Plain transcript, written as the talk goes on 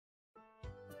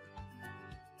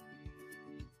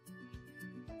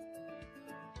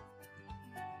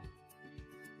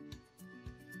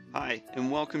Hi, and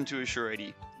welcome to Assure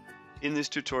ID. In this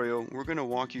tutorial, we're going to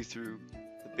walk you through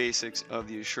the basics of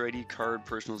the Assure ID card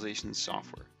personalization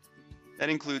software. That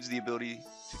includes the ability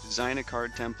to design a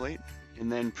card template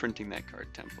and then printing that card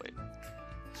template.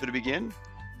 So to begin,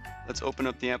 let's open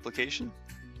up the application.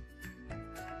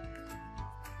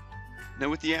 Now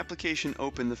with the application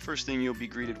open, the first thing you'll be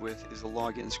greeted with is a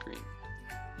login screen.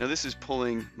 Now this is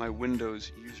pulling my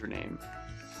Windows username,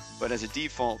 but as a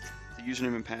default, the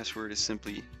username and password is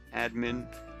simply admin.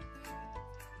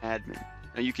 Now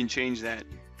you can change that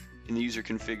in the user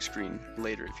config screen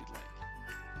later if you'd like.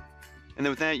 And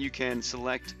then with that, you can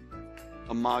select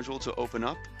a module to open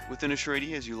up within Assure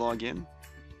ID as you log in.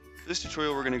 For this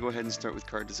tutorial, we're going to go ahead and start with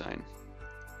card design.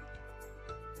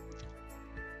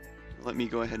 Let me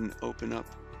go ahead and open up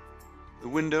the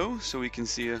window so we can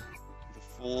see the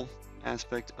full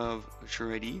aspect of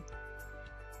Assure ID.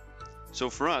 So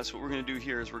for us, what we're going to do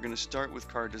here is we're going to start with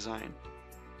card design.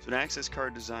 So to access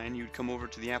card design, you'd come over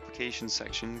to the application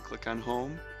section, click on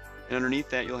home, and underneath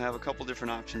that you'll have a couple different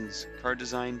options. Card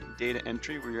design, data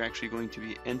entry, where you're actually going to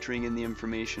be entering in the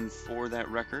information for that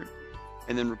record,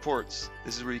 and then reports.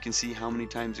 This is where you can see how many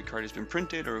times a card has been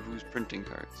printed or who's printing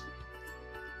cards.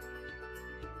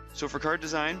 So for card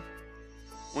design,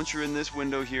 once you're in this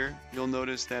window here, you'll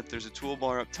notice that there's a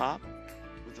toolbar up top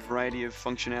with a variety of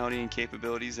functionality and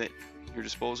capabilities at your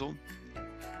disposal.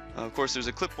 Of course, there's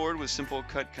a clipboard with simple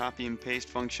cut, copy, and paste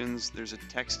functions. There's a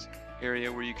text area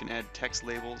where you can add text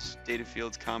labels, data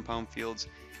fields, compound fields,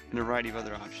 and a variety of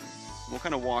other options. We'll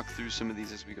kind of walk through some of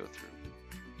these as we go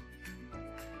through.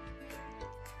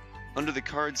 Under the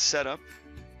card setup,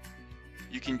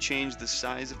 you can change the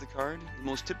size of the card. The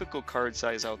most typical card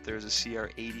size out there is a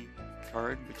CR80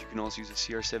 card, but you can also use a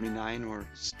CR79 or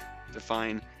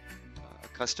define a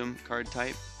custom card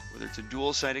type, whether it's a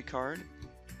dual-sided card.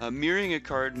 Mirroring a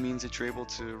card means that you're able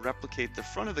to replicate the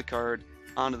front of the card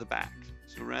onto the back.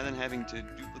 So rather than having to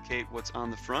duplicate what's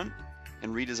on the front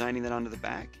and redesigning that onto the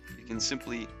back, you can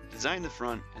simply design the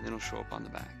front and then it'll show up on the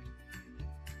back.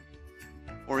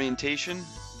 Orientation,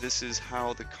 this is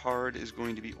how the card is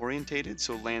going to be orientated.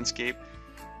 So landscape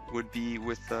would be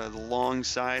with the long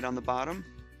side on the bottom,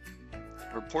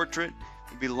 or portrait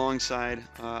would be the long side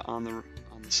on the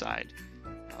side,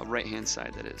 right hand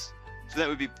side that is. So that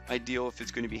would be ideal if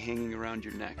it's going to be hanging around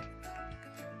your neck.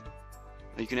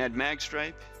 You can add mag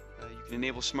stripe, you can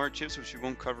enable smart chips, which we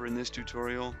won't cover in this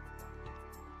tutorial.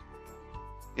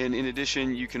 And in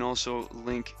addition, you can also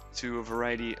link to a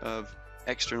variety of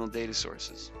external data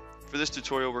sources. For this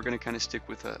tutorial, we're going to kind of stick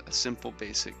with a simple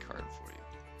basic card for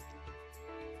you.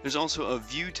 There's also a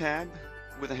view tab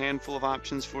with a handful of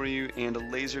options for you, and a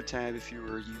laser tab if you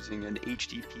were using an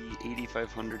HDP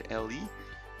 8500 LE.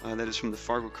 That is from the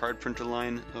Fargo card printer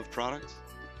line of products.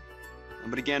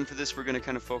 But again, for this we're going to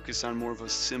kind of focus on more of a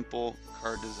simple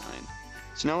card design.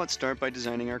 So now let's start by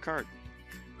designing our card.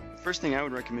 The first thing I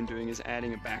would recommend doing is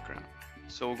adding a background.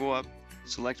 So we'll go up,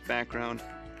 select background,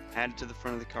 add it to the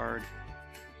front of the card.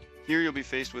 Here you'll be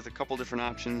faced with a couple different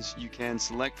options. You can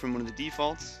select from one of the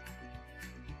defaults,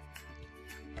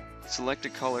 select a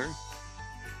color,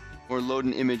 or load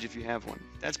an image if you have one.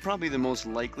 That's probably the most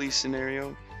likely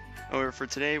scenario. However, for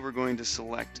today, we're going to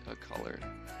select a color.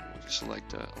 We'll just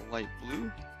select a light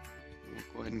blue. We'll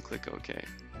go ahead and click OK.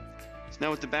 So now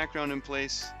with the background in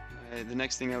place, the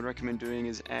next thing I would recommend doing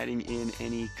is adding in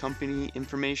any company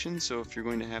information. So if you're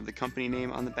going to have the company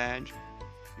name on the badge,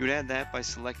 you would add that by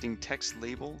selecting text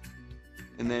label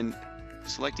and then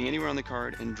selecting anywhere on the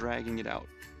card and dragging it out.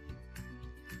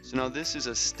 So now this is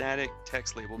a static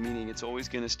text label, meaning it's always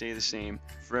going to stay the same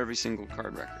for every single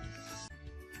card record.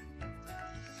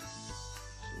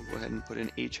 Go ahead and put in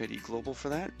HID Global for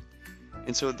that.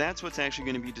 And so that's what's actually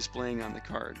going to be displaying on the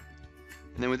card.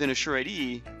 And then within Assure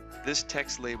ID, this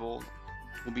text label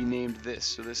will be named this.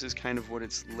 So this is kind of what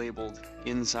it's labeled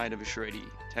inside of Assure ID,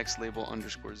 text label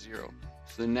 _0. So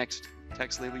the next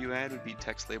text label you add would be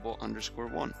text label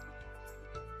 _1.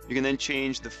 You can then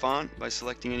change the font by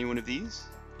selecting any one of these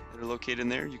that are located in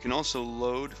there. You can also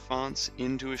load fonts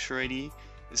into Assure ID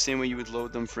the same way you would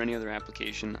load them for any other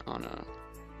application on a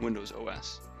Windows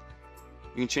OS.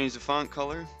 You can change the font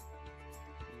color,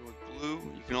 go with blue.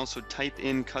 You can also type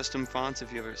in custom fonts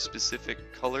if you have a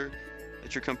specific color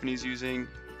that your company is using.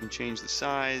 You can change the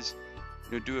size,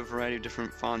 do a variety of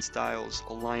different font styles,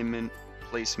 alignment,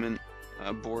 placement,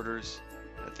 borders,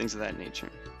 things of that nature.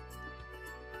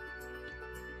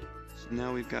 So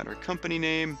now we've got our company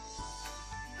name.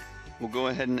 We'll go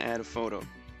ahead and add a photo.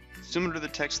 Similar to the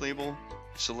text label,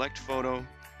 select photo,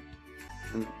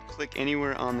 and click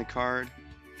anywhere on the card.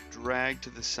 Drag to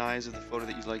the size of the photo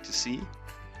that you'd like to see.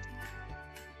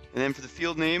 And then for the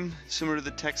field name, similar to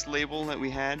the text label that we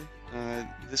had,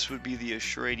 this would be the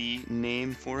Assure ID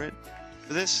name for it.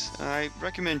 For this, I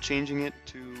recommend changing it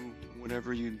to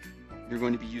whatever you're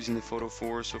going to be using the photo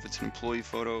for. So if it's an employee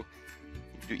photo,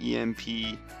 you do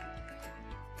EMP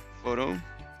photo.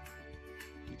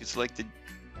 You can select the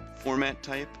format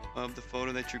type of the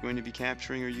photo that you're going to be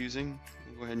capturing or using.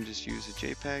 We'll go ahead and just use a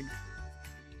JPEG.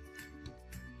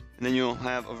 And then you'll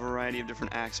have a variety of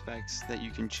different aspects that you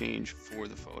can change for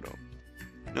the photo.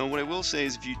 Now what I will say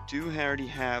is if you do already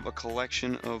have a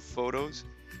collection of photos,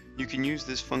 you can use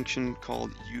this function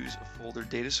called use a folder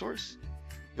data source.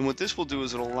 And what this will do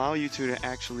is it'll allow you to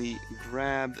actually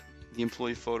grab the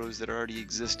employee photos that are already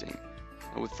existing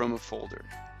from a folder.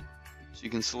 So you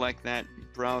can select that,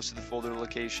 browse to the folder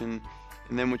location,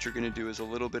 and then what you're going to do is a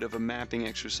little bit of a mapping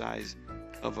exercise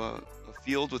of a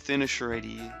field within Assure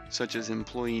ID, such as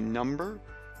employee number,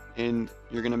 and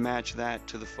you're going to match that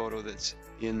to the photo that's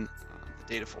in the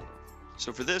data folder.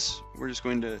 So for this, we're just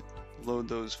going to load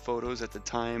those photos at the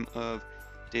time of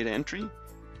data entry. Let's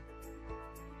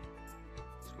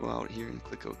go out here and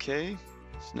click OK.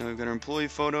 So now we've got our employee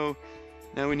photo.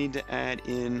 Now we need to add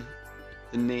in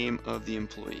the name of the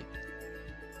employee.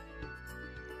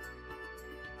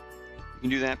 You can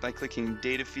do that by clicking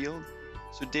data field.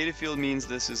 So data field means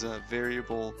this is a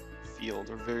variable field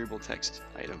or variable text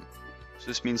item. So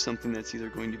this means something that's either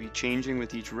going to be changing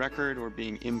with each record or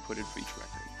being inputted for each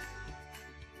record.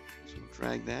 So we'll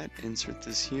drag that, insert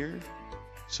this here.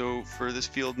 So for this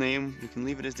field name, we can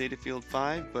leave it as data field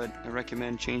 5, but I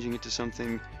recommend changing it to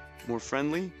something more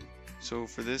friendly. So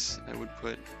for this, I would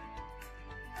put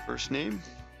first name.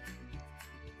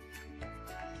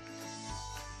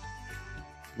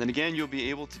 Then again, you'll be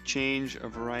able to change a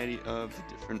variety of the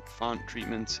different font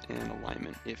treatments and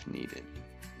alignment if needed.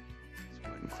 Let's go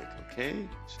ahead and click OK.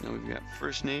 So now we've got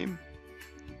first name.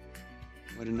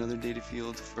 Add another data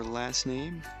field for last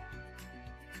name.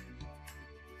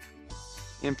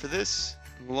 And for this,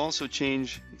 we'll also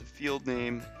change the field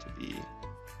name to be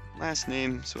last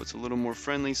name, so it's a little more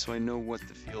friendly, so I know what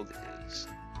the field is.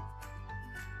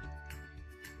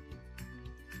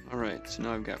 Alright, so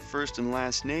now I've got first and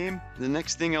last name. The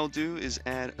next thing I'll do is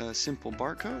add a simple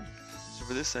barcode. So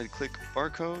for this, I'd click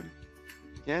barcode.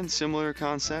 Again, similar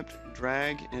concept,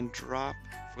 drag and drop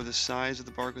for the size of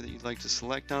the barcode that you'd like to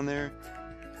select on there.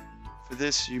 For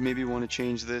this, you maybe want to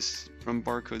change this from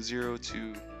barcode 0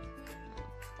 to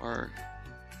barcode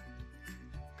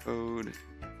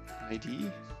ID.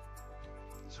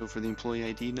 So for the employee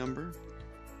ID number.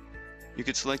 You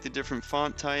could select a different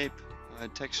font type,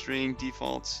 text string,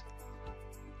 defaults.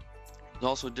 There's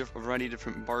also a variety of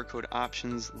different barcode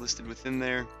options listed within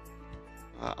there.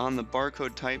 On the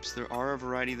barcode types, there are a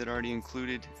variety that are already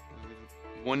included.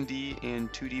 1D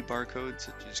and 2D barcodes,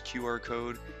 such as QR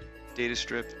code, data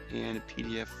strip, and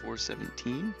PDF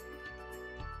 417.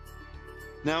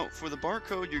 Now, for the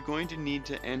barcode, you're going to need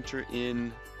to enter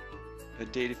in a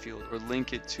data field or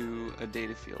link it to a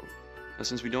data field. Now,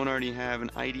 since we don't already have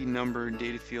an ID number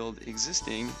data field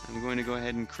existing, I'm going to go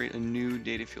ahead and create a new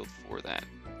data field for that.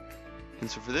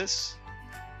 And so for this,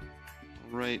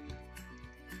 I'll write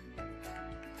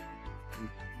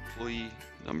employee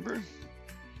number.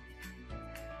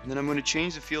 And then I'm going to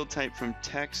change the field type from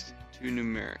text to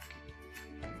numeric.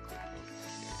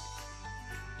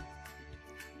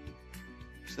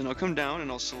 So then I'll come down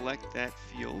and I'll select that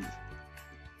field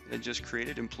that I just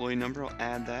created, employee number. I'll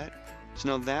add that. So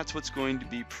now that's what's going to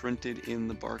be printed in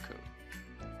the barcode.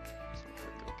 So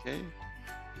click OK.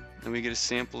 And we get a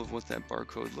sample of what that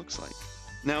barcode looks like.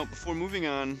 Now, before moving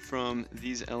on from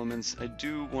these elements, I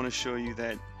do want to show you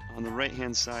that on the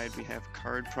right-hand side we have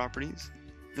card properties.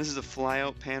 This is a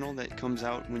flyout panel that comes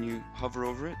out when you hover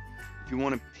over it. If you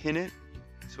want to pin it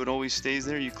so it always stays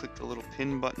there, you click the little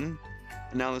pin button,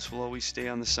 and now this will always stay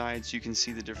on the side so you can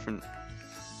see the different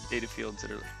data fields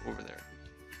that are over there.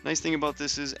 Nice thing about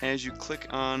this is as you click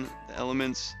on the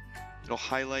elements, it'll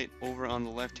highlight over on the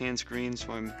left-hand screen.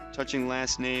 So I'm touching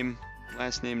last name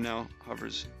now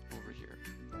hovers over here.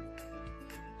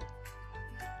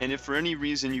 And if for any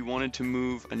reason you wanted to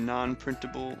move a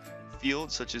non-printable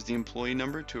field, such as the employee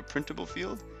number, to a printable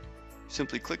field,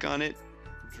 simply click on it,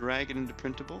 drag it into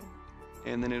printable,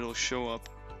 and then it'll show up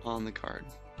on the card.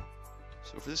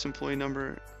 So for this employee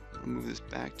number, I'll move this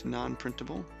back to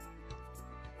non-printable.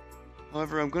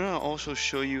 However, I'm going to also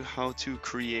show you how to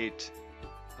create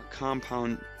a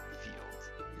compound field.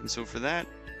 And so for that,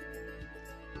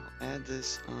 I'll add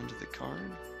this onto the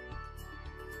card.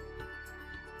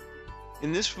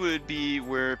 And this would be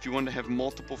where if you want to have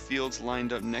multiple fields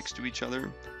lined up next to each other,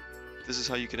 this is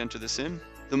how you could enter this in.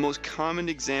 The most common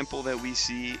example that we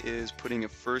see is putting a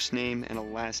first name and a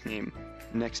last name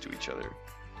next to each other.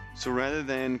 So rather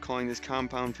than calling this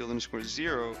compound field underscore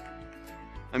 0,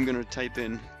 I'm going to type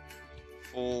in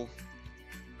full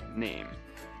name.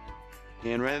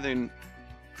 And rather than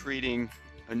creating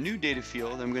a new data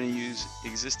field, I'm going to use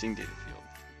existing data field.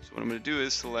 So what I'm going to do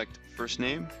is select first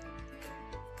name,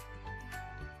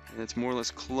 and it's more or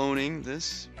less cloning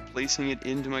this, placing it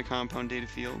into my compound data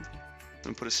field. I'm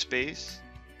going to put a space,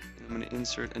 and I'm going to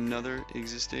insert another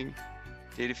existing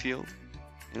data field,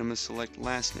 and I'm going to select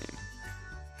last name.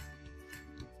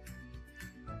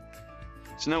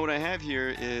 So now what I have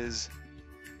here is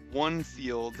one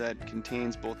field that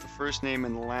contains both the first name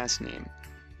and the last name.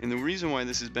 And the reason why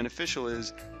this is beneficial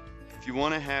is if you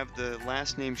want to have the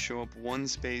last name show up one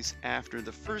space after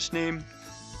the first name,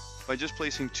 by just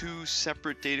placing two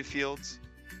separate data fields,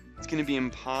 it's going to be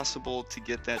impossible to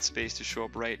get that space to show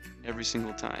up right every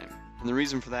single time. And the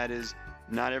reason for that is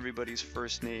not everybody's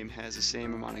first name has the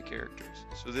same amount of characters.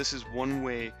 So this is one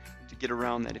way to get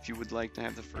around that if you would like to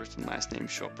have the first and last name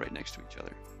show up right next to each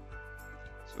other.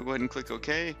 So we'll go ahead and click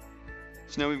OK.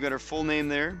 So now we've got our full name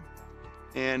there.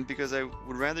 And because I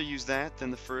would rather use that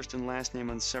than the first and last name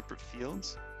on separate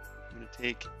fields, I'm going to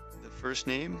take the first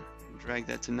name and drag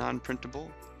that to non-printable.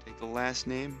 Take the last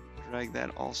name, drag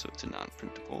that also to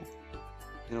non-printable.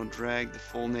 And I'll drag the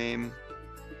full name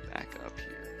back up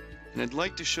here. And I'd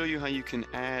like to show you how you can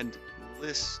add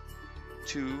lists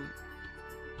to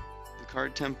the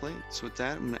card template. So with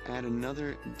that, I'm going to add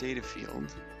another data field.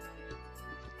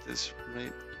 Put this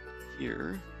right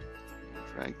here.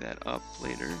 Drag that up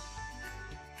later.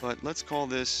 But let's call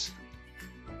this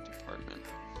department.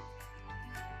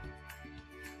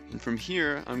 And from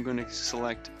here, I'm going to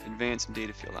select advanced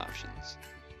data field options.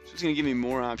 So it's going to give me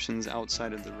more options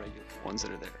outside of the regular ones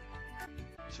that are there.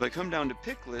 So if I come down to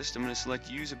pick list, I'm going to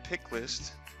select use a pick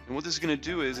list. And what this is going to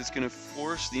do is it's going to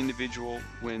force the individual,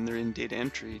 when they're in data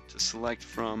entry, to select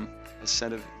from a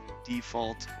set of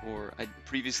default or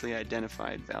previously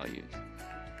identified values.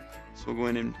 So we'll go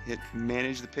in and hit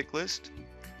manage the pick list.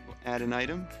 We'll add an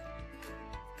item.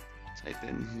 Type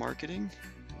in marketing.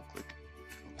 We'll click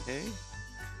OK.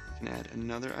 We can add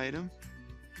another item.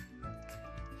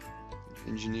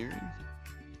 Engineering.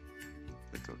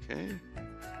 Click OK.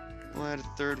 We'll add a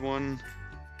third one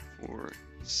for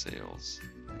sales.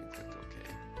 And click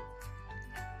OK.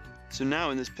 So now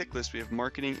in this pick list we have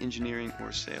marketing, engineering,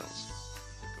 or sales.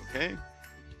 Click OK.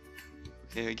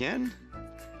 OK again.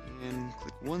 And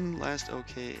click one last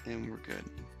OK and we're good.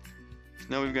 So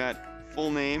now we've got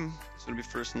full name, so it'll be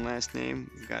first and last name.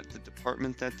 We've got the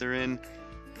department that they're in.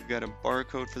 We've got a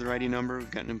barcode for their ID number. We've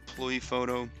got an employee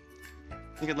photo.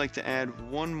 I think I'd like to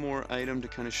add one more item to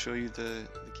kind of show you the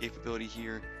capability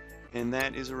here, and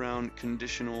that is around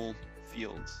conditional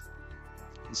fields.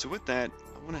 And so with that,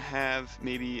 I want to have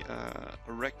maybe a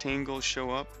rectangle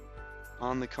show up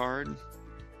on the card.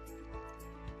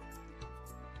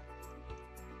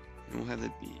 And we'll have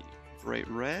it be bright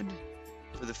red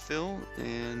for the fill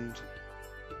and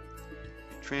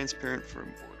transparent for a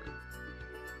border.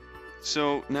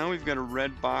 So now we've got a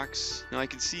red box. Now I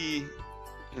can see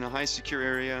in a high secure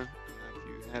area, if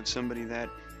you have somebody that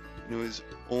is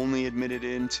only admitted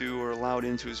into or allowed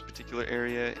into this particular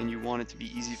area, and you want it to be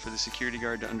easy for the security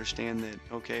guard to understand that,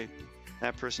 okay,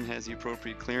 that person has the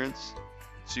appropriate clearance.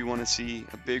 So you want to see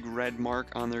a big red mark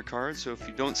on their card. So if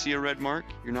you don't see a red mark,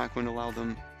 you're not going to allow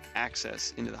them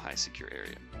access into the high secure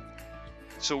area.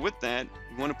 So with that,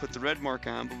 we want to put the red mark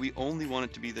on, but we only want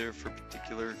it to be there for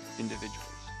particular individuals.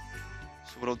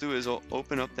 So what I'll do is I'll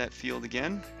open up that field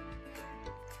again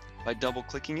by double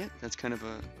clicking it. That's kind of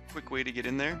a quick way to get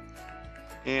in there.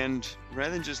 And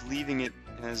rather than just leaving it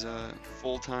as a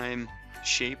full-time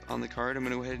shape on the card, I'm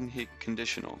going to go ahead and hit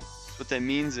conditional. So what that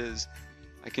means is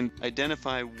I can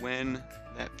identify when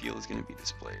that field is going to be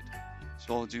displayed.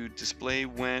 So I'll do display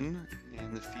when,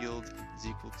 and the field is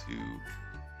equal to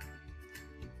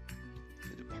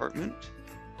the department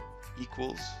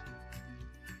equals,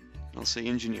 and I'll say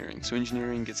engineering. So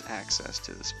engineering gets access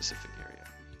to the specific area.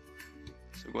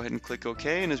 So go ahead and click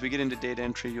OK, and as we get into data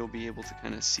entry, you'll be able to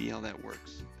kind of see how that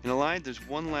works. In Allied, there's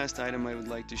one last item I would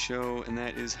like to show, and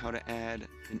that is how to add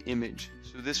an image.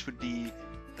 So this would be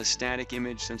a static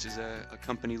image, such as a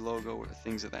company logo or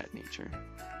things of that nature.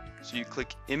 So you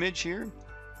click image here,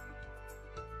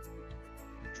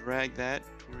 drag that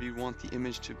to where you want the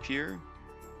image to appear.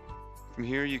 From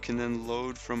here you can then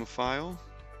load from a file,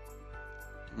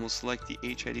 and we'll select the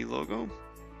HID logo.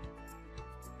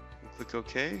 We'll click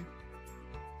OK.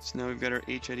 So now we've got our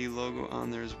HID logo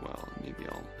on there as well. Maybe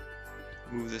I'll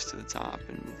move this to the top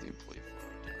and move the employee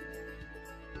photo down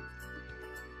there.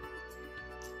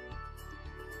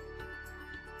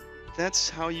 that's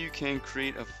how you can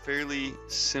create a fairly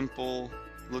simple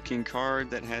looking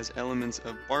card that has elements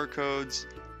of barcodes,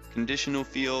 conditional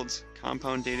fields,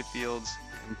 compound data fields,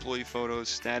 employee photos,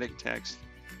 static text.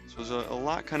 So there's a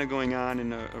lot kind of going on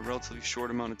in a relatively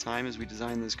short amount of time as we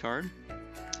design this card.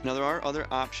 Now there are other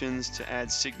options to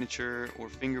add signature or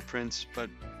fingerprints,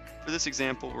 but for this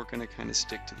example we're going to kind of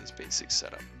stick to this basic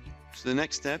setup. So the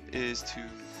next step is to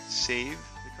save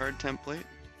the card template.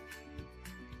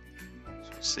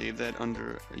 So save that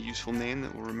under a useful name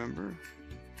that we'll remember.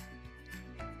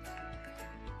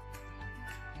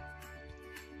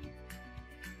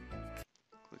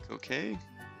 Click OK.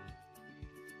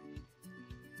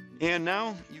 And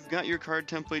now you've got your card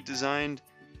template designed.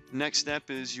 Next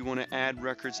step is you want to add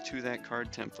records to that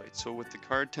card template. So with the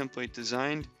card template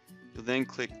designed, you'll then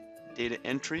click Data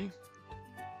Entry.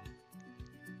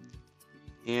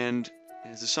 And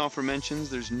as the software mentions,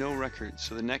 there's no records.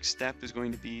 So the next step is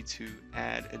going to be to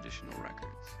add additional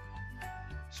records.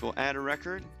 So we'll add a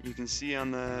record. You can see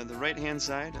on the right-hand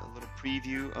side a little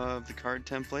preview of the card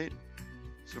template.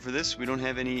 So for this, we don't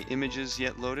have any images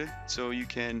yet loaded. So you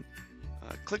can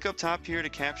click up top here to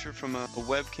capture from a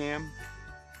webcam,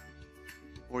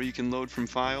 or you can load from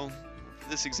file. For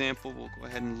this example, we'll go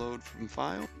ahead and load from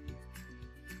file.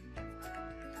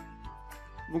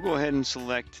 We'll go ahead and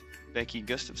select Becky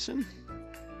Gustafson.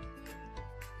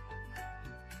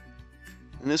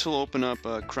 And this will open up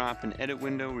a crop and edit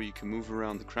window where you can move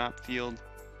around the crop field.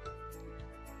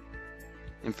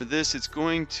 And for this, it's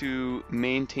going to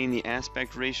maintain the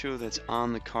aspect ratio that's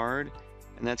on the card,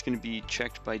 and that's going to be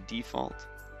checked by default.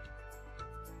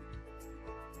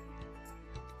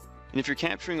 And if you're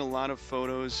capturing a lot of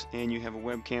photos and you have a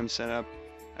webcam set up,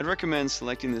 I'd recommend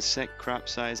selecting the Set Crop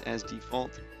Size as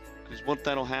default, because what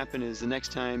that'll happen is the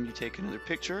next time you take another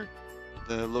picture,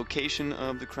 the location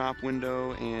of the crop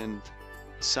window and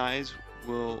size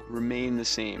will remain the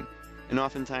same. And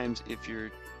oftentimes if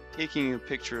you're taking a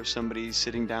picture of somebody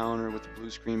sitting down or with a blue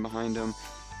screen behind them,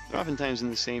 they're oftentimes in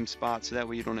the same spot, so that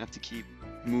way you don't have to keep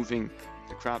moving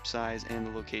the crop size and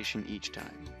the location each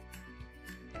time.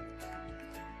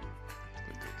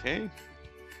 Okay.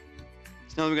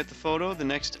 So now that we got the photo, the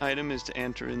next item is to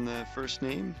enter in the first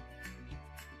name.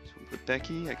 So we'll put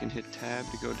Becky. I can hit Tab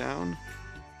to go down.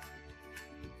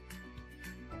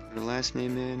 Put her last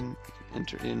name in. I can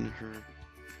enter in her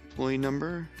employee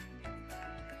number.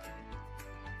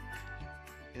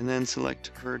 And then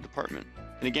select her department.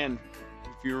 And again,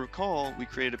 if you recall, we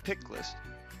created a pick list.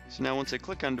 So now once I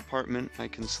click on department, I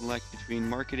can select between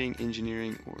marketing,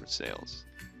 engineering, or sales.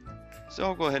 So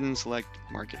I'll go ahead and select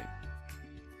marketing.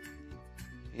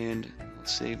 And I'll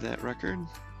save that record.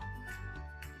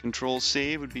 Control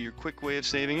Save would be your quick way of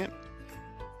saving it.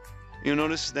 You'll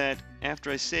notice that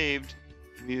after I saved,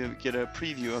 we get a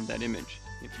preview of that image.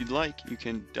 If you'd like, you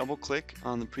can double click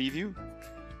on the preview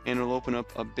and it'll open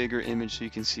up a bigger image so you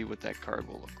can see what that card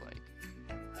will look like.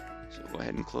 So go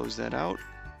ahead and close that out.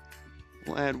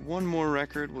 We'll add one more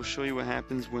record. We'll show you what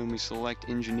happens when we select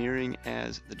engineering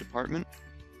as the department.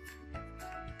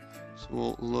 So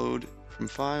we'll load from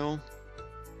file,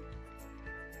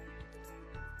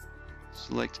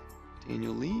 select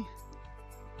Daniel Lee,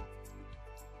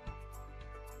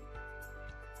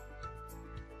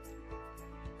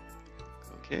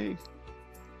 okay,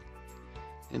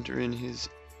 enter in his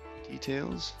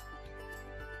details,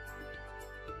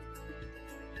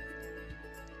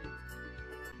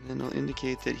 and then I'll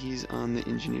indicate that he's on the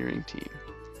engineering team.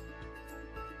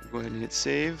 Go ahead and hit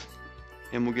save.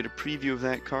 And we'll get a preview of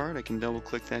that card. I can double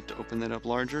click that to open that up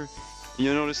larger. And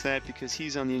you'll notice that because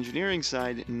he's on the engineering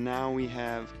side, now we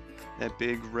have that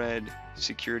big red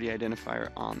security identifier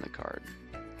on the card.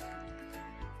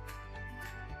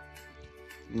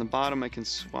 From the bottom I can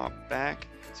swap back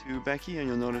to Becky and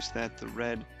you'll notice that the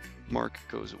red mark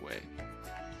goes away.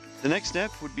 The next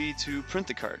step would be to print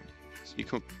the card. So you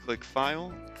can click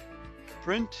File,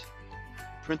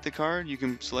 Print the card. You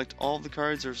can select all of the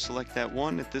cards or select that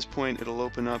one. At this point it'll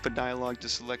open up a dialog to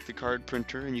select the card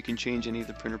printer and you can change any of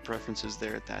the printer preferences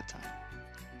there at that time.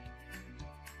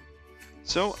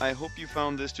 So I hope you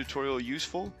found this tutorial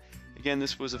useful. Again,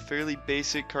 this was a fairly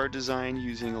basic card design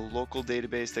using a local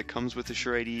database that comes with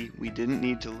Asure ID. We didn't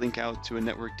need to link out to a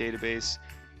network database.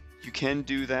 You can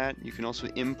do that. You can also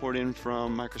import in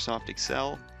from Microsoft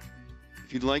Excel.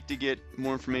 If you'd like to get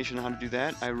more information on how to do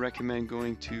that, I recommend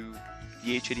going to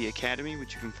the HID Academy,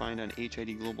 which you can find on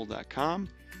hidglobal.com,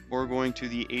 or going to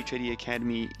the HID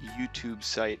Academy YouTube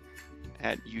site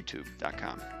at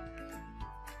youtube.com.